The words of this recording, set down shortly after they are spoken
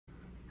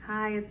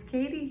Hi, it's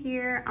Katie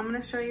here. I'm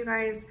going to show you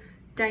guys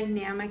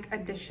dynamic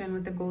addition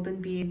with the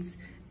golden beads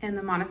in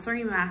the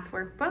Montessori Math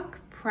Workbook,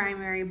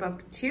 Primary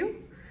Book 2.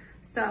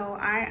 So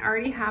I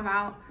already have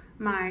out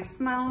my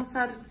small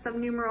sets of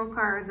numeral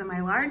cards and my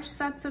large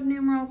sets of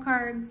numeral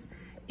cards,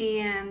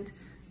 and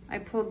I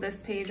pulled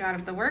this page out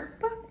of the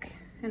workbook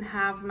and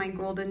have my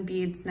golden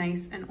beads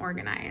nice and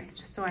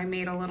organized. So I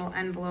made a little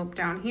envelope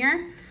down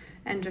here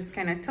and just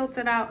kind of tilt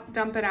it out,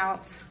 dump it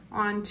out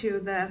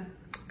onto the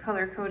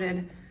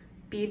color-coded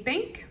bead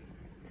bank.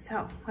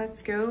 So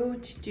let's go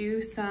to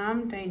do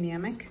some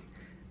dynamic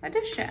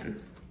addition.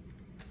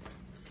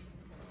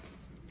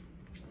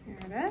 Here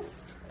it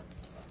is.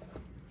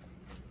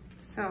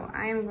 So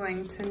I'm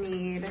going to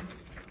need,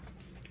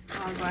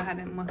 I'll go ahead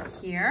and look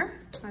here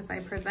as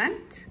I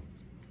present.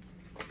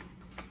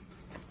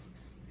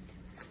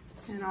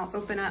 And I'll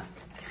open up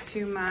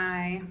to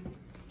my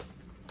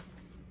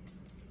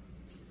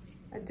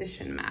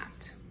addition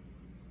mat.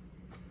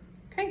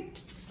 Okay,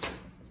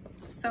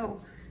 so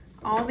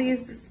all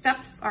these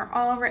steps are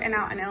all written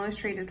out and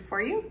illustrated for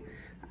you.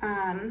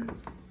 And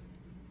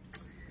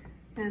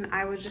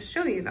I will just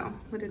show you though,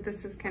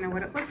 this is kind of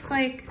what it looks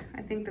like.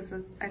 I think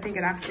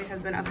it actually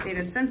has been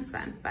updated since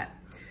then, but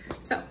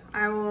so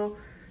I will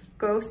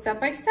go step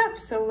by step.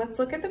 So let's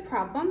look at the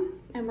problem,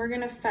 and we're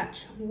gonna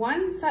fetch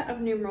one set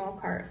of numeral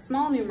cards,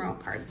 small numeral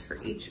cards for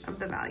each of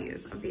the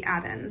values of the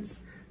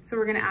add-ins. So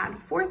we're gonna add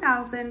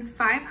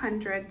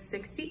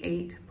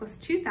 4,568 plus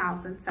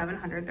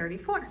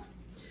 2,734.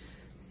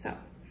 So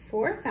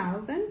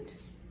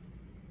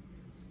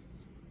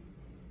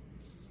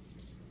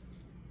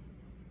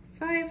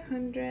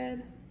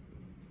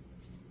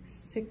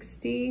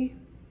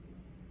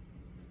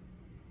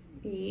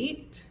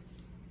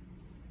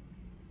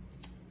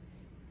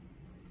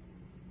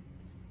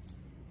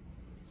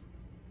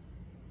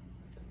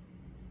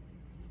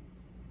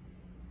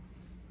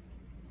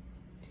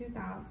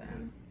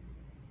 2,000.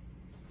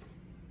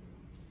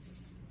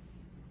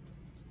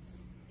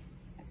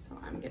 So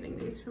I'm getting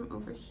these from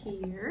over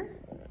here.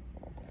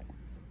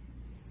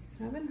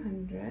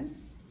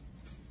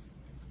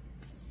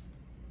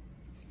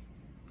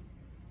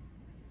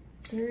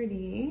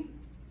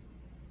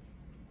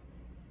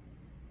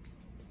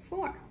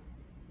 734.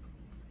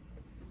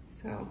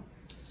 So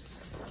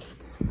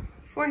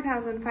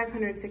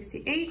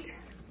 4,568,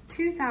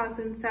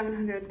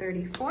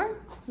 2,734.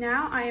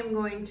 Now I am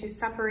going to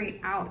separate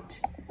out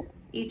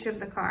each of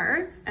the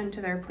cards into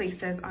their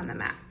places on the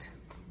mat.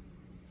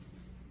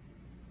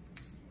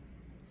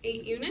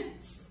 8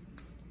 units,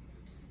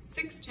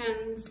 6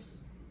 tens,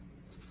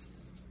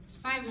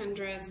 5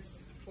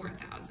 hundreds, 4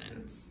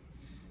 thousands,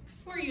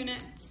 4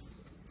 units,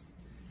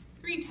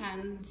 3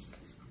 tens,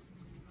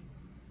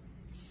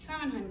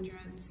 7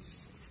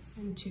 hundreds,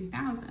 and 2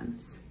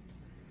 thousands.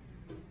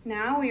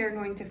 Now we are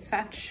going to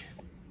fetch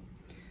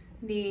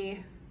the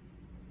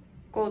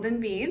golden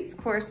beads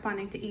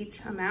corresponding to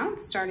each amount,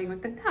 starting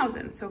with the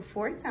thousands. So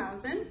 4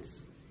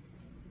 thousands,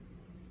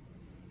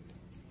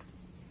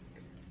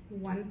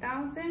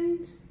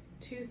 1,000,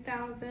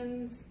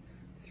 2,000s,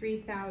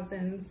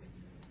 3,000s,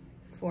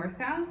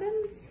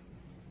 4,000s,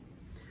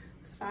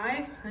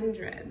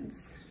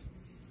 500s,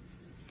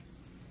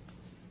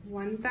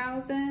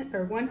 1,000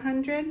 or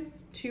 100,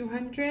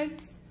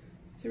 200s,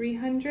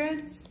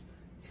 300s,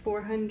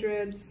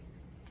 400s,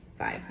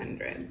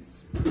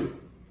 500s.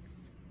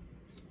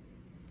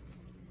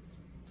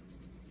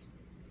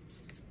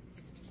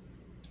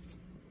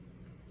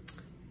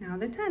 Now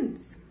the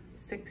tens,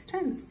 6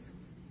 tens.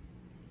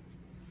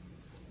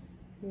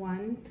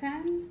 1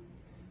 10,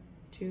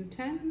 2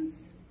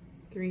 tens,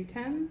 3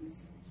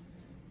 tens,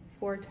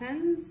 4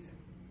 tens,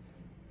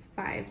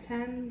 5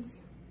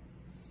 tens,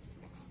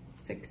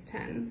 6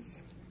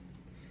 tens,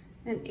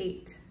 and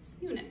 8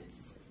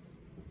 units.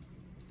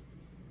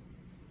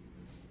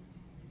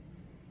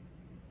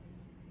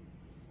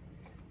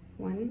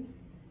 One,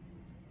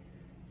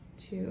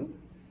 2,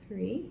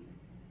 3,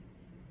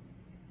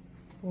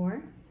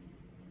 4,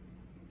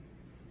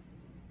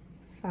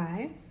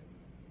 5,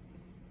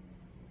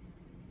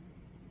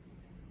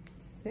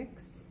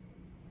 6,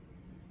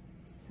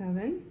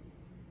 7,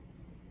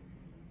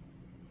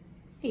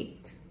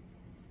 8.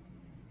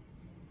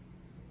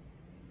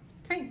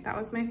 Okay, that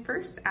was my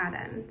first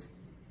add-end.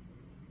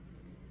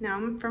 Now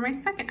for my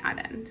second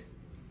add-end.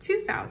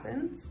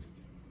 2,000s,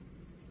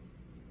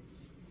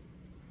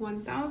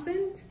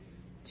 1,000,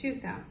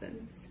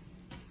 2,000s,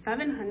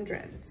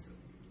 700s,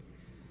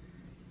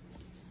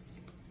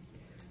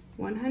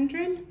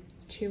 100,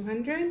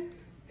 200,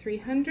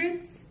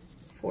 300s,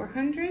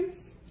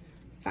 400s,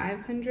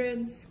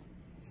 500s,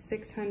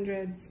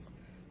 600s,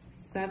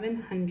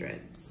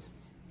 700s,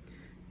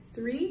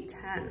 3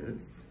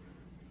 tens,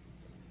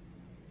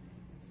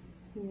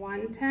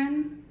 1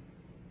 10,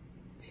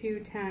 2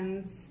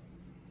 tens,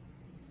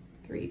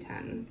 3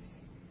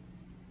 tens,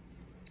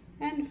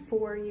 and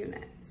 4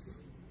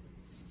 units.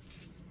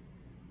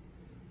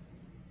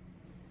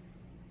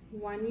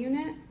 1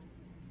 unit,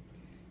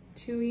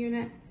 2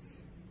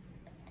 units,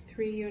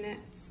 3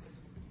 units,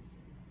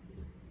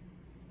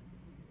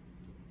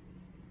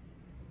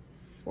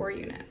 4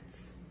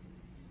 units.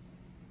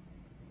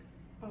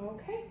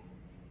 Okay.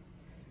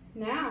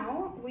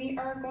 Now we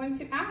are going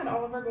to add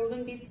all of our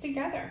golden beads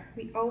together.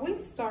 We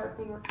always start,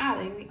 when we're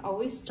adding, we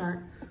always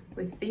start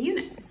with the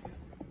units.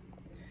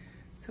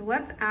 So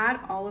let's add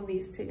all of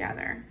these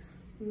together.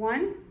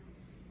 1,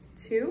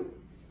 2,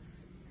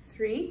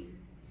 3,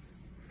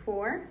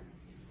 4,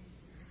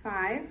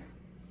 5,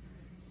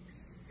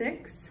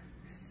 6,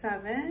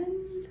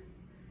 7,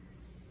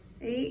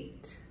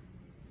 8,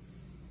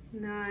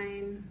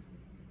 9,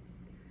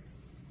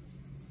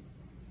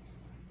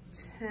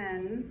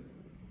 10,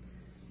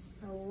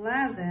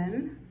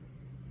 11,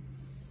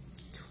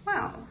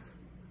 12.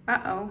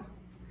 Uh-oh.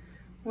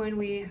 When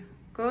we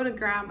go to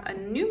grab a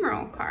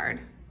numeral card,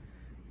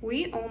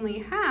 we only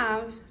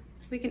have,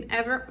 we can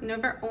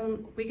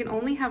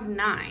only have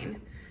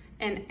 9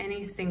 in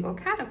any single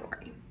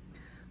category.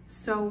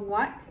 So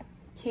what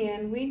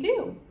can we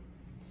do?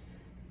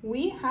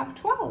 We have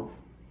 12.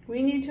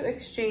 We need to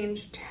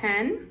exchange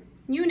 10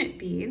 unit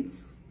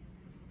beads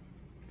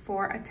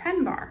for a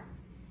 10 bar.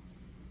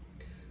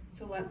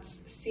 So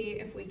let's see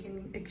if we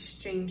can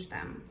exchange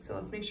them. So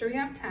let's make sure we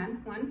have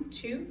 10. 1,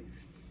 2,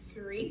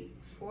 3,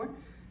 4,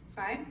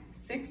 5,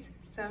 6,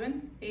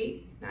 7,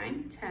 8,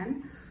 9,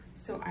 10.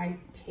 So I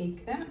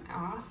take them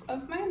off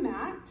of my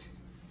mat.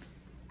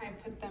 I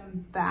put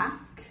them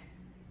back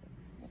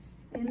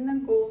in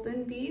the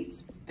golden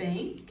beads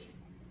bank,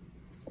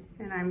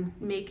 and I'm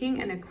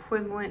making an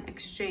equivalent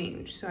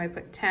exchange. So I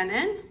put 10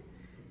 in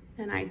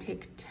and I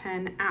take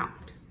 10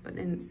 out, but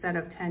instead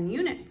of 10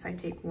 units, I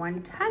take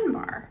one 10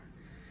 bar,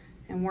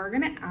 and we're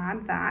gonna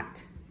add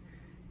that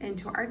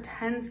into our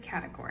tens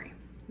category.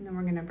 And then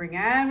we're gonna bring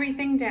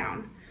everything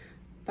down.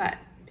 But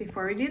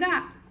before we do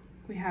that,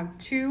 we have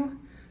 2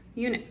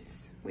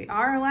 units. We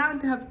are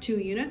allowed to have 2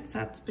 units.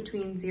 That's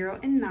between 0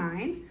 and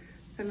 9.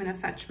 So I'm gonna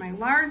fetch my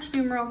large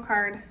numeral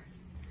card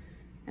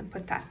and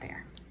put that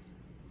there.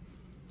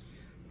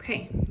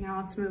 Okay, now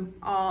let's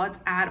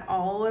add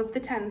all of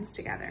the 10s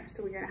together.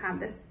 So we're gonna have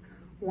this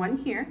 1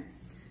 here,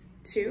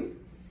 2,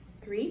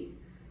 3,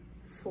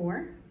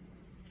 4,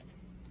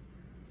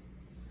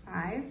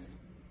 5,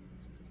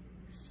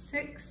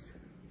 6,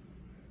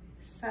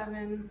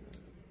 7,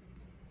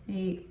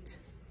 8,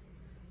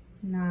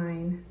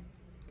 9,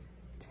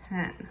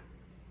 10.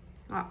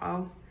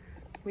 Uh-oh,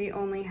 we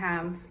only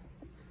have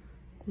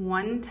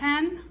 1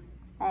 10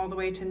 all the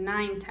way to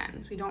 9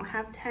 10s. We don't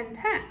have 10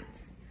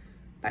 10s,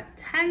 but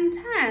 10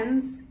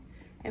 10s,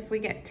 if we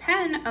get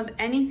 10 of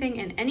anything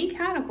in any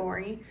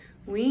category,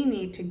 we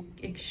need to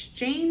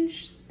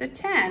exchange the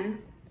 10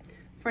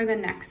 for the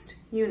next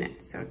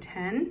unit. So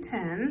 10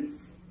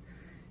 10s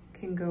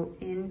can go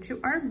into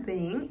our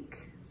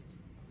bank.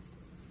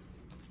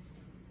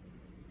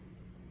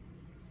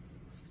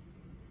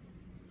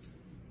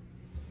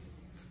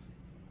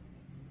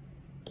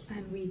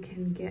 And we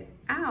can get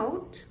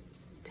out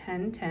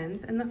 10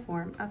 10s in the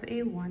form of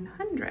a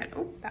 100.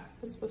 Oh, that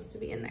was supposed to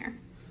be in there.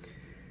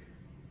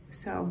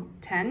 So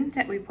 10,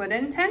 we put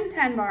in 10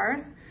 10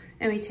 bars,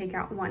 and we take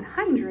out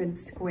 100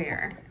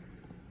 square.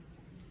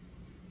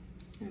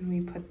 And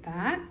we put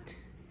that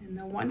in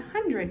the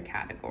 100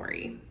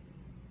 category.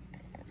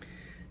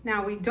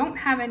 Now we don't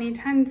have any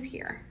 10s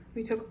here.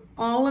 We took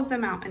all of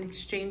them out and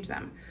exchanged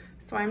them.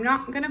 So I'm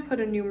not gonna put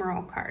a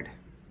numeral card.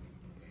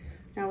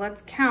 Now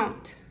let's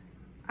count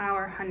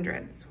our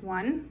hundreds.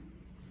 1,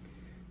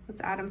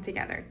 let's add them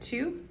together.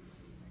 2,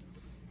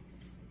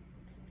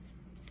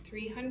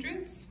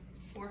 300s,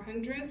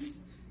 400s,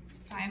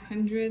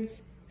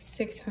 500s,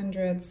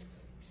 600s,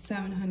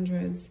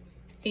 700s,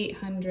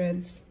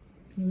 800s,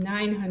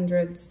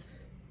 900s,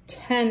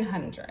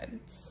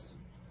 1000s,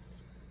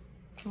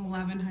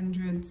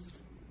 1100s,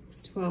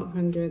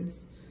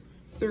 1200s,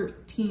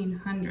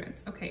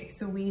 1300s. Okay,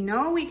 so we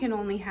know we can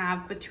only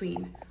have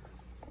between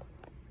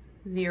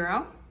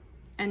 0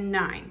 and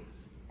 9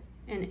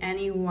 in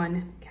any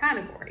one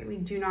category. We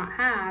do not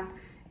have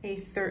a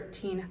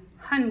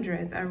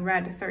 1300s, a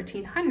red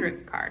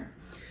 1300s card.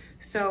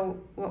 So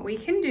what we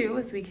can do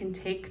is we can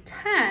take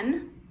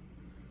 10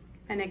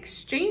 and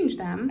exchange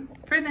them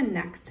for the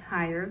next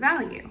higher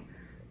value.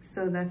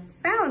 So the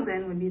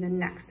 1000 would be the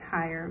next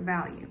higher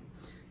value.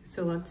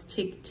 So let's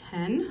take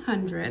 10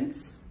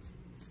 hundreds,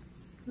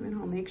 and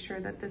I'll make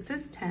sure that this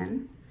is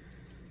 10.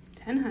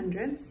 10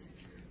 hundreds.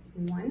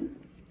 1,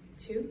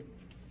 2,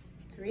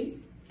 3,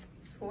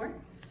 4,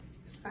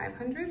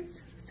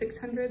 500s,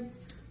 600s,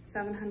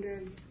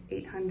 700s,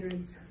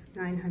 800s,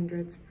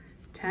 900s,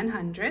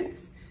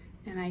 1000s,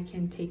 and I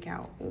can take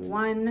out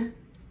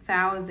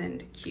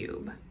 1000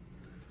 cube,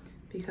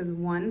 because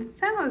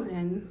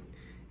 1000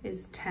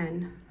 is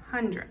 10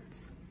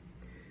 hundredths.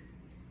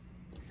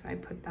 So I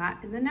put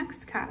that in the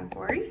next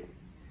category,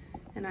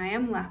 and I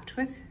am left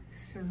with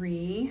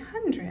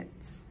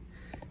 300s.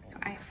 So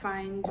I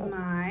find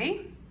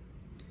my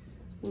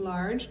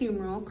large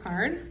numeral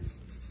card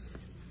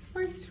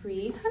for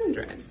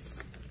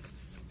 300s.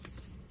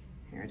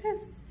 Here it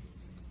is.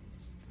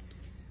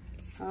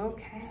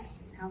 Okay,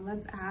 now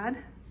let's add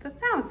the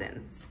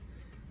thousands.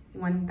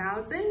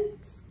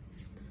 1000s,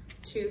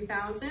 2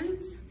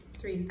 thousands,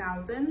 3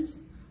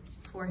 thousands,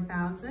 4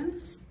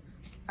 thousands,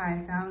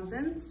 5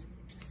 thousands,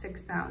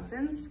 6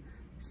 thousands,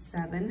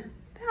 7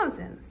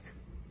 thousands.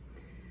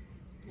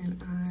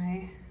 And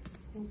I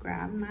will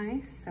grab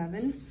my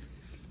 7,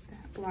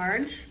 that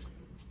large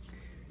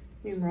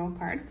numeral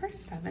card for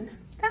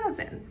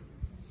 7,000.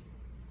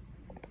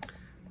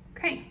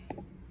 Okay,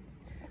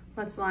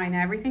 let's line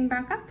everything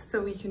back up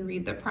so we can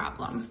read the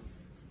problem.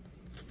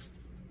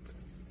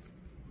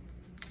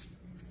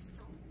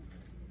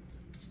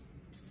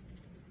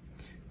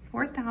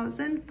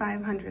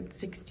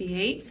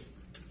 $4,568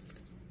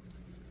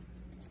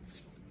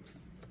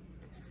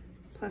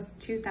 plus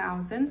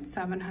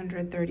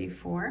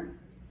 2,734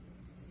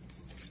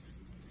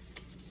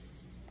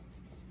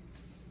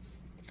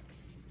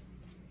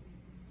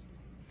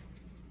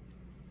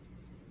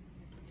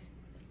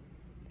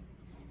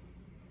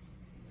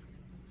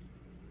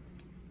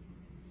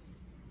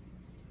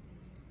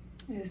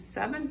 is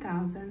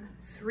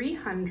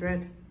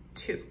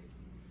 7,302.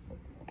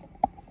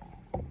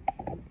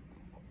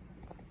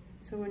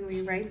 So when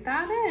we write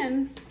that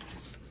in,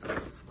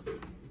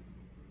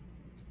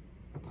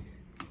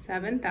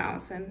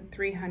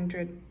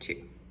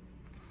 7,302.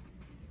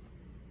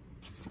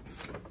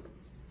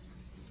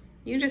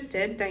 You just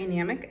did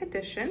dynamic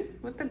addition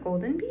with the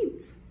golden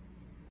beads.